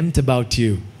 I dreamt about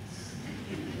you.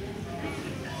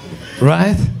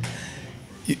 Right?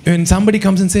 When somebody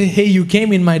comes and says, hey, you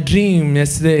came in my dream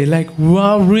yesterday. Like,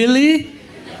 wow, really?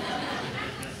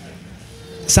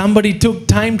 Somebody took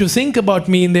time to think about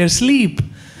me in their sleep.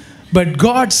 But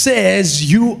God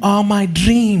says, you are my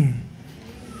dream.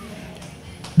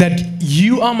 That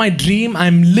you are my dream.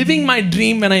 I'm living my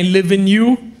dream when I live in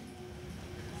you.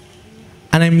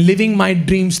 And I'm living my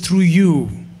dreams through you.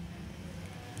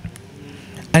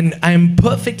 And I'm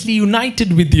perfectly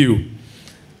united with you.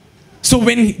 So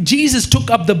when Jesus took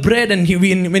up the bread and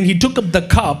when he took up the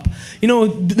cup,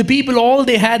 the people, all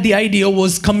they had the idea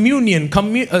was communion. All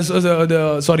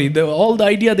the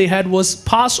idea they had was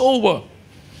Passover.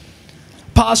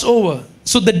 Passover.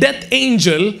 So the death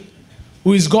angel,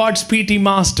 who is God's PT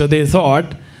master, they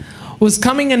thought, was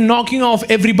coming and knocking off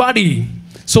everybody.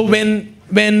 So when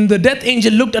the death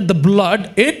angel looked at the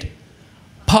blood, it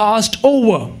passed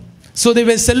over. So they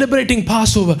were celebrating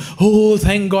Passover. Oh,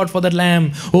 thank God for that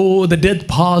lamb. Oh, the death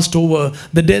passed over.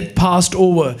 The death passed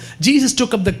over. Jesus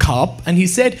took up the cup and he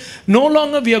said, no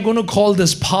longer we are going to call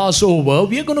this Passover.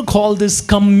 We are going to call this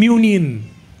communion.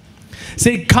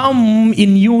 Say, come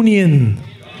in union.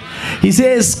 He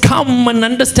says, come and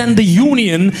understand the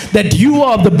union, that you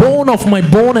are the bone of my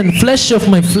bone and flesh of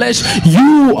my flesh.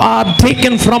 You are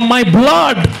taken from my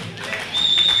blood.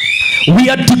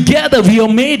 We are together. We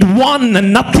are made one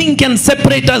and nothing can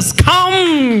separate us.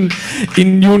 Come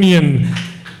in union.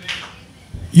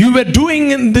 You were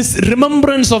doing in this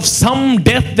remembrance of some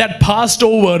death that passed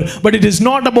over, but it is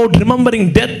not about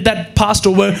remembering death that passed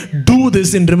over. Do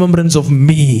this in remembrance of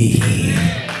me.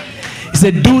 He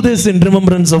said, do this in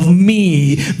remembrance of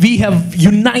me. We have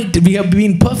united. We have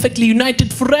been perfectly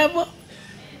united forever.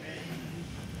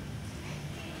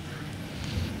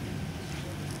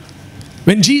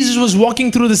 When Jesus was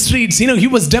walking through the streets, he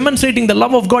was demonstrating the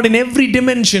love of God in every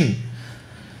dimension.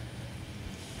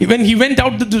 When he went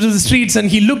out to the streets and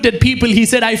he looked at people, he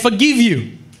said, I forgive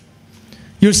you.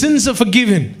 Your sins are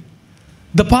forgiven.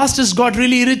 The pastors got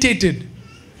really irritated.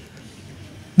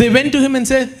 They went to him and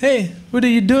said, hey, what are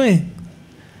you doing?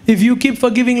 If you keep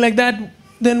forgiving like that,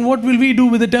 then what will we do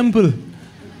with the temple?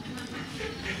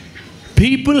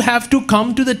 People have to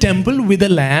come to the temple with a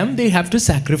lamb. They have to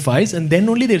sacrifice, and then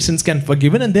only their sins can be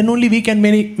forgiven, and then only we can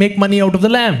make money out of the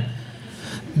lamb.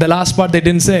 The last part they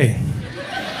didn't say.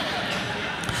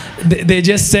 They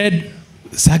just said,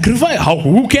 sacrifice.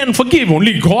 Who can forgive?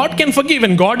 Only God can forgive,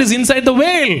 and God is inside the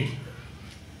veil.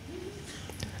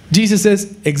 Jesus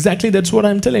says, exactly, that's what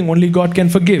I'm telling. Only God can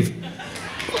forgive.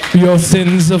 Your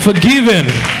sins are forgiven.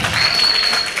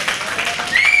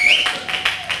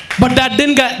 But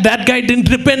that guy didn't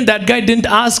repent. That guy didn't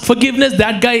ask forgiveness.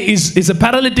 That guy is a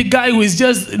paralytic guy who is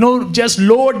just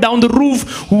lowered down the roof,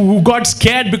 who got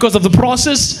scared because of the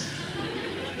process.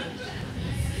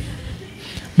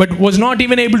 But was not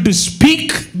even able to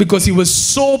speak because he was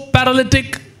so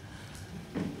paralytic.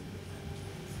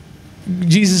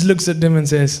 Jesus looks at him and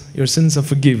says, your sins are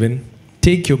forgiven.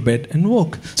 Take your bed and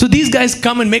walk. So these guys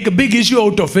come and make a big issue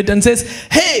out of it and says,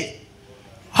 hey,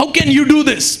 how can you do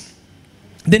this?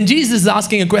 Then Jesus is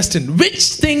asking a question.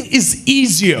 Which thing is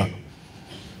easier?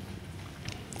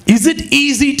 Is it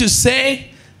easy to say,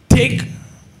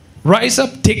 rise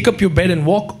up, take up your bed and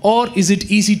walk? Or is it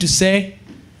easy to say,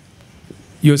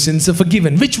 your sins are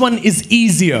forgiven? Which one is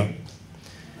easier?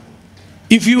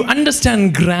 If you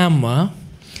understand grammar,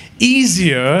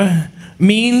 easier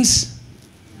means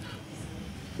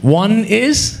one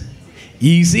is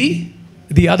easy,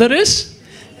 the other is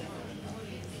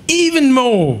even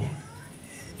more.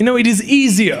 It is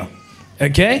easier.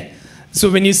 Okay?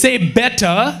 So when you say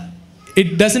better,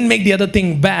 it doesn't make the other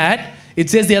thing bad.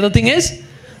 It says the other thing is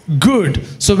good.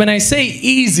 So when I say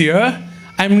easier,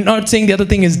 I'm not saying the other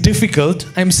thing is difficult.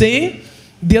 I'm saying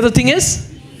the other thing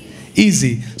is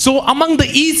easy. So among the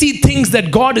easy things that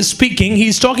God is speaking,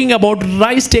 He's talking about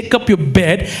rise, take up your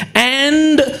bed,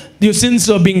 and your sins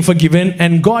are being forgiven.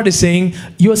 And God is saying,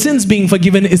 your sins being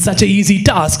forgiven is such an easy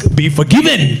task. Be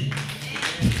forgiven.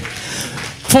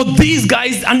 For these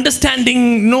guys,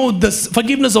 understanding, the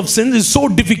forgiveness of sins is so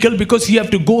difficult because you have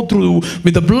to go through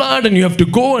with the blood and you have to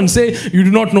go and say, you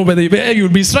do not know where you'll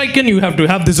be stricken. You have to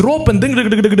have this rope and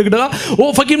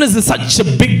oh, forgiveness is such a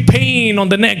big pain on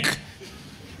the neck.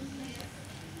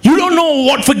 You don't know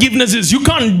what forgiveness is. You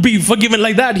can't be forgiven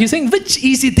like that. He's saying, which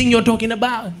easy thing you're talking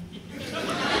about?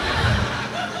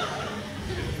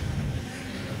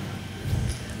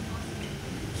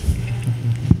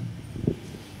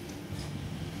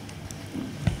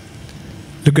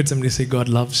 Look at somebody and say, God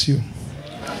loves you.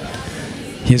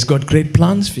 He has got great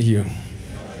plans for you.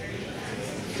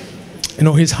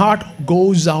 His heart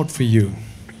goes out for you.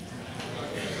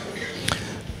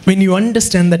 When you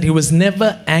understand that He was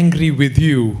never angry with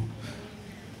you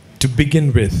to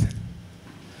begin with.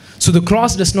 So the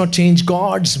cross does not change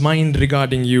God's mind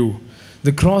regarding you.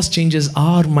 The cross changes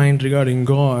our mind regarding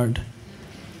God.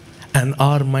 and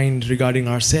our mind regarding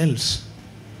ourselves.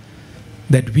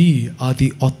 That we are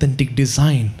the authentic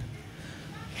design.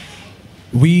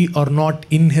 We are not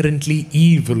inherently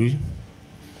evil.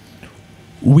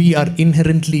 We are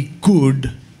inherently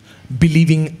good,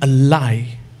 believing a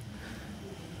lie.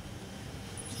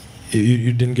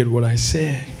 You didn't get what I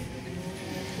said.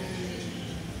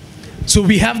 So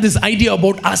we have this idea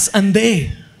about us and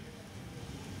they.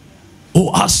 Oh,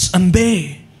 us and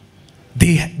they.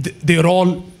 They are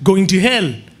all going to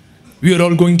hell. We are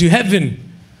all going to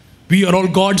heaven. We are all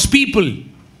God's people.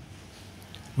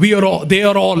 They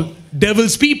are all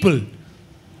devil's people.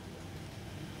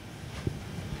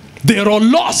 They are all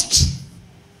lost.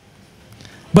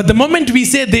 But the moment we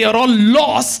say they are all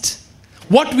lost,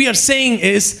 what we are saying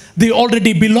is they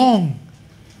already belong.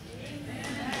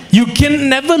 You can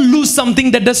never lose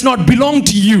something that does not belong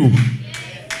to you.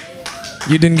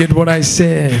 You didn't get what I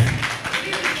said.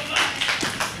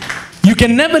 You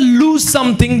can never lose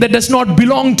something that does not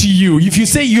belong to you. If you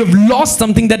say you have lost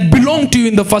something that belonged to you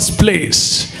in the first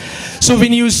place. So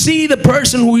when you see the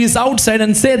person who is outside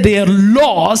and say they are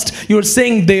lost, you're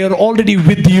saying they are already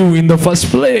with you in the first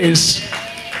place.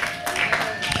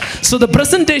 So the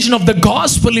presentation of the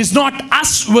gospel is not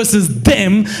us versus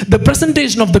them. The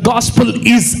presentation of the gospel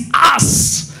is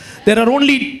us. There are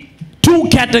only two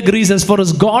categories as far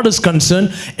as God is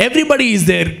concerned. Everybody is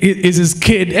there, is his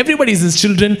kid. Everybody is his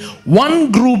children.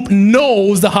 One group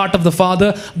knows the heart of the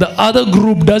Father. The other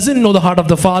group doesn't know the heart of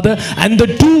the Father. And the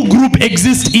two groups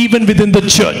exist even within the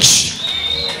church.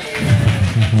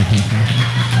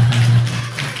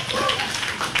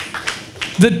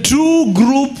 The true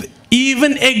group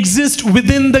even exists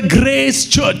within the Grace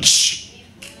Church.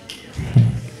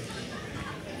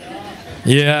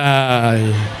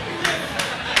 Yeah.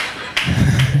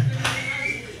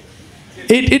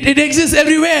 It exists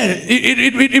everywhere.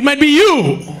 It might be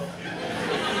you.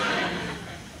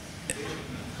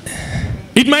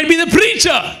 It might be the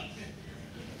preacher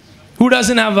who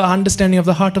doesn't have an understanding of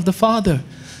the heart of the Father.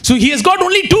 So he has got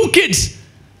only two kids.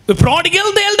 The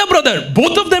prodigal, the elder brother.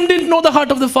 Both of them didn't know the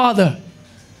heart of the Father.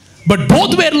 But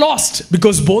both were lost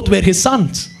because both were his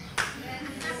sons.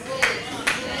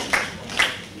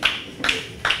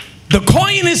 The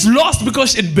coin is lost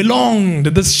because it belonged.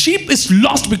 The sheep is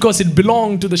lost because it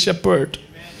belonged to the shepherd.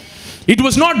 It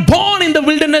was not born in the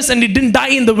wilderness and it didn't die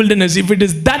in the wilderness. If it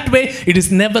is that way, it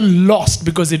is never lost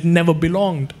because it never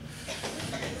belonged.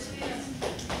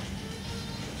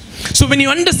 So when you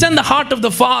understand the heart of the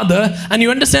Father and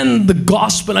you understand the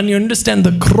gospel and you understand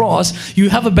the cross, you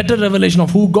have a better revelation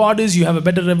of who God is, you have a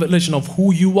better revelation of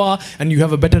who you are, and you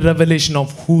have a better revelation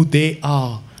of who they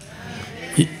are.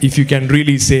 If you can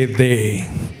really say they.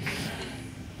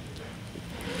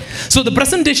 So the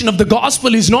presentation of the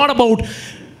gospel is not about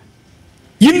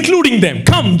including them.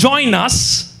 Come, join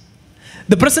us.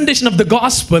 The presentation of the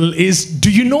gospel is,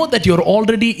 do you know that you're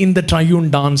already in the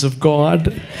triune dance of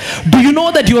God? Do you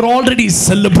know that you're already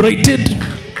celebrated?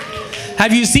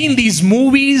 Have you seen these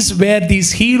movies where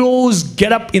these heroes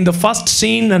get up in the first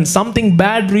scene and something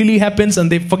bad really happens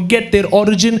and they forget their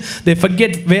origin, they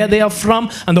forget where they are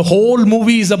from, and the whole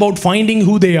movie is about finding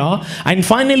who they are, and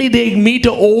finally they meet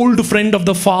an old friend of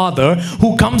the father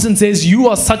who comes and says, you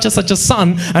are such a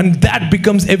son, and that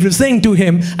becomes everything to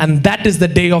him. And that is the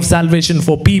day of salvation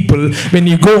for people, when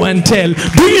you go and tell,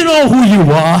 do you know who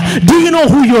you are? Do you know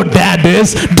who your dad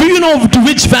is? Do you know to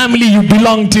which family you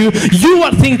belong to? You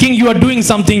are thinking you are doing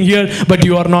something here, but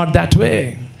you are not that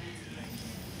way.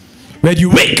 Where you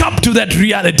wake up to that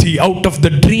reality out of the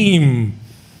dream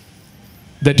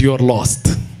that you are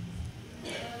lost.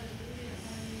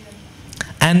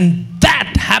 And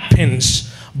that happens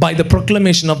by the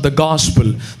proclamation of the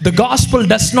gospel. The gospel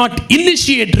does not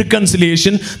initiate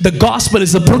reconciliation. The gospel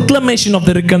is a proclamation of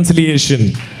the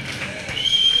reconciliation.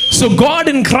 So God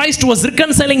in Christ was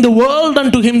reconciling the world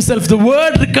unto himself. The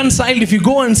word reconciled, if you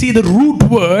go and see the root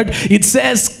word, it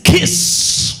says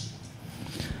kiss.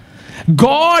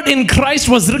 God in Christ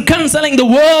was reconciling the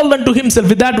world unto himself.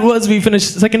 With that verse we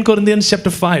finish 2 Corinthians chapter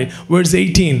 5 verse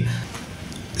 18.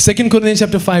 2 Corinthians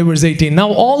chapter 5 verse 18. Now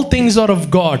all things are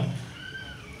of God,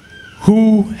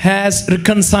 who has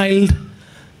reconciled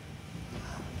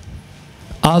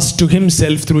us to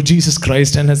himself through Jesus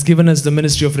Christ and has given us the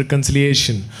ministry of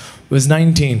reconciliation. Verse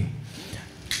 19.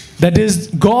 That is,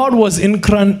 God was in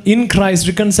Christ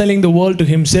reconciling the world to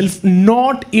himself,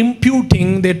 not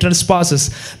imputing their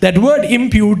trespasses. That word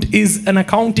impute is an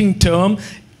accounting term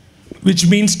which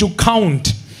means to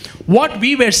count. What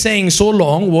we were saying so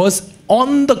long was,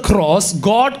 on the cross,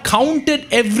 God counted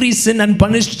every sin and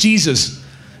punished Jesus.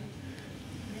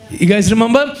 You guys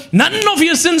remember? None of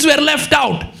your sins were left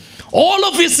out. All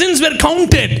of your sins were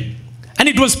counted. And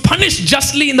it was punished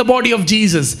justly in the body of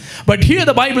Jesus. But here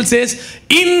the Bible says,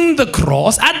 at the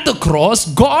cross,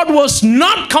 God was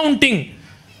not counting.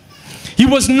 He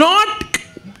was not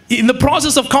in the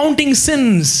process of counting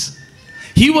sins.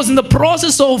 He was in the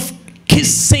process of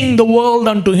kissing the world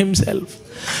unto himself.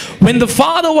 When the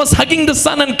Father was hugging the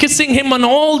Son and kissing him, and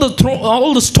all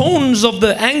the stones of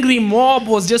the angry mob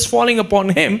was just falling upon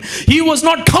him, he was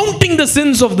not counting the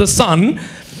sins of the Son.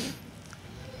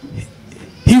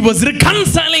 He was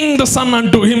reconciling the Son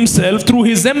unto himself. Through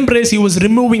his embrace, he was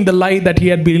removing the lie that he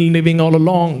had been living all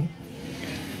along.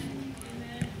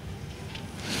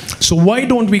 So why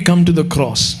don't we come to the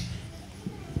cross?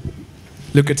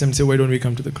 Look at him and say, why don't we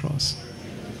come to the cross?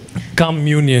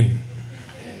 Communion.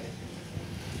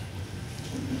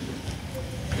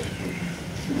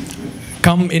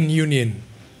 Come in union.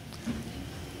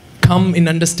 Come in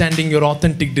understanding your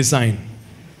authentic design.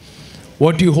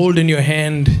 What you hold in your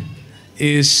hand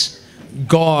is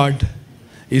God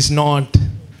is not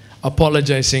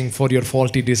apologizing for your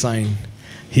faulty design.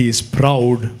 He is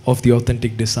proud of the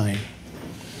authentic design.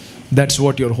 That's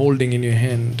what you're holding in your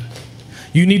hand.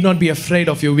 You need not be afraid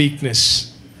of your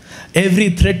weakness.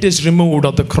 Every threat is removed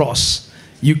of the cross.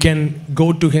 You can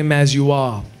go to him as you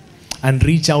are and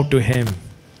reach out to him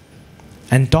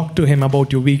and talk to him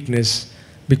about your weakness,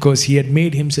 because he had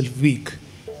made himself weak.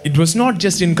 It was not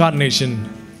just incarnation.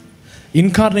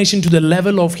 Incarnation to the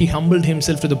level of he humbled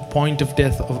himself to the point of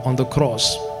death on the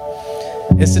cross.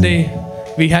 Yesterday,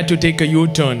 we had to take a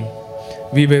U-turn.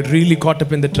 We were really caught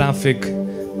up in the traffic.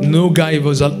 No guy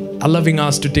was allowing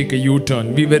us to take a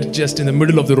U-turn. We were just in the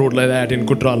middle of the road like that in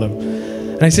Kutralam.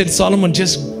 And I said, Solomon,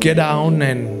 just get down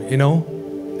and,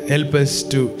 help us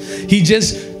to. He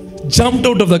just jumped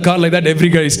out of the car like that. Every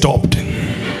guy stopped.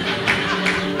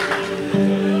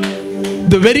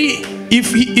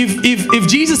 If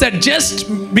Jesus had just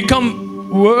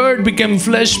word became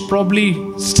flesh, probably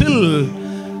still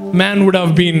man would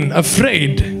have been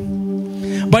afraid.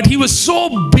 But he was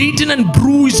so beaten and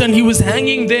bruised, and he was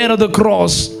hanging there at the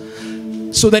cross,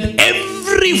 so that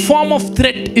every form of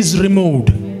threat is removed.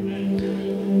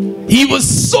 He was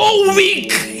so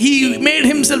weak. He made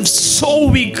himself so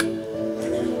weak,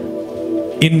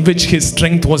 in which his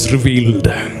strength was revealed,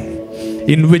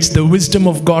 in which the wisdom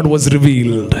of God was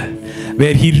revealed,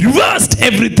 where he reversed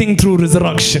everything through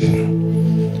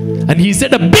resurrection. And he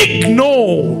said a big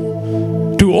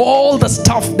no to all the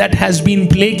stuff that has been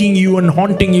plaguing you and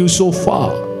haunting you so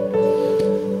far.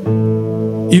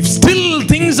 If still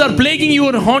things are plaguing you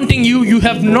and haunting you, you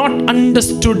have not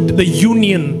understood the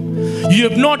union. You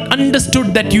have not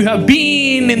understood that you have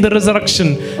been in the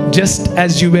resurrection just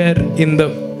as you were in the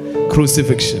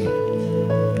crucifixion.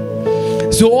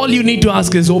 So all you need to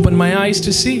ask is, open my eyes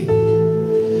to see.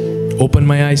 Open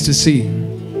my eyes to see.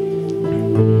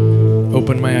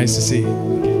 Open my eyes to see.